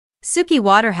Suki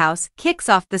Waterhouse kicks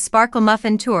off the Sparkle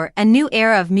Muffin Tour, a new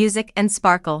era of music and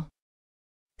sparkle.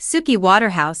 Suki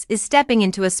Waterhouse is stepping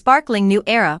into a sparkling new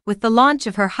era with the launch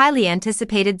of her highly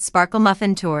anticipated Sparkle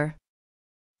Muffin Tour.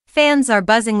 Fans are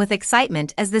buzzing with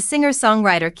excitement as the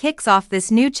singer-songwriter kicks off this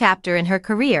new chapter in her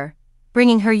career,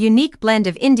 bringing her unique blend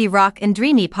of indie rock and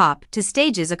dreamy pop to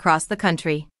stages across the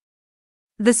country.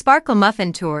 The Sparkle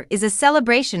Muffin Tour is a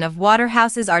celebration of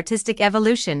Waterhouse's artistic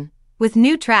evolution, with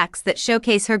new tracks that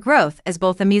showcase her growth as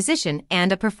both a musician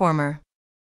and a performer.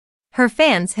 Her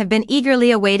fans have been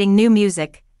eagerly awaiting new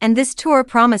music, and this tour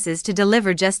promises to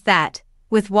deliver just that,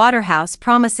 with Waterhouse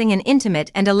promising an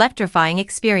intimate and electrifying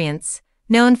experience.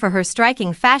 Known for her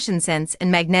striking fashion sense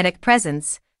and magnetic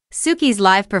presence, Suki's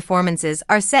live performances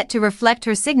are set to reflect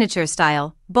her signature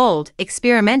style: bold,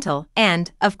 experimental,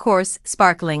 and, of course,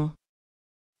 sparkling.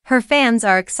 Her fans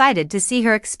are excited to see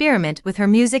her experiment with her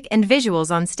music and visuals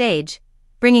on stage,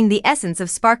 bringing the essence of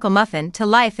Sparkle Muffin to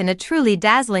life in a truly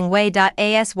dazzling way.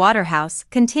 As Waterhouse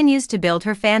continues to build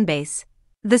her fanbase,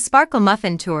 the Sparkle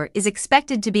Muffin Tour is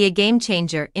expected to be a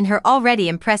game-changer in her already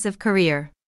impressive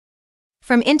career.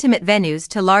 From intimate venues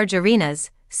to large arenas,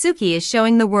 Suki is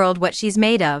showing the world what she's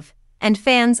made of, and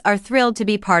fans are thrilled to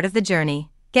be part of the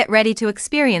journey. Get ready to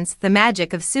experience the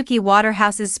magic of Suki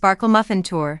Waterhouse's Sparkle Muffin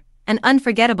Tour, an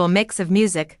unforgettable mix of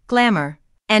music, glamour,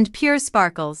 and pure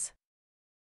sparkles.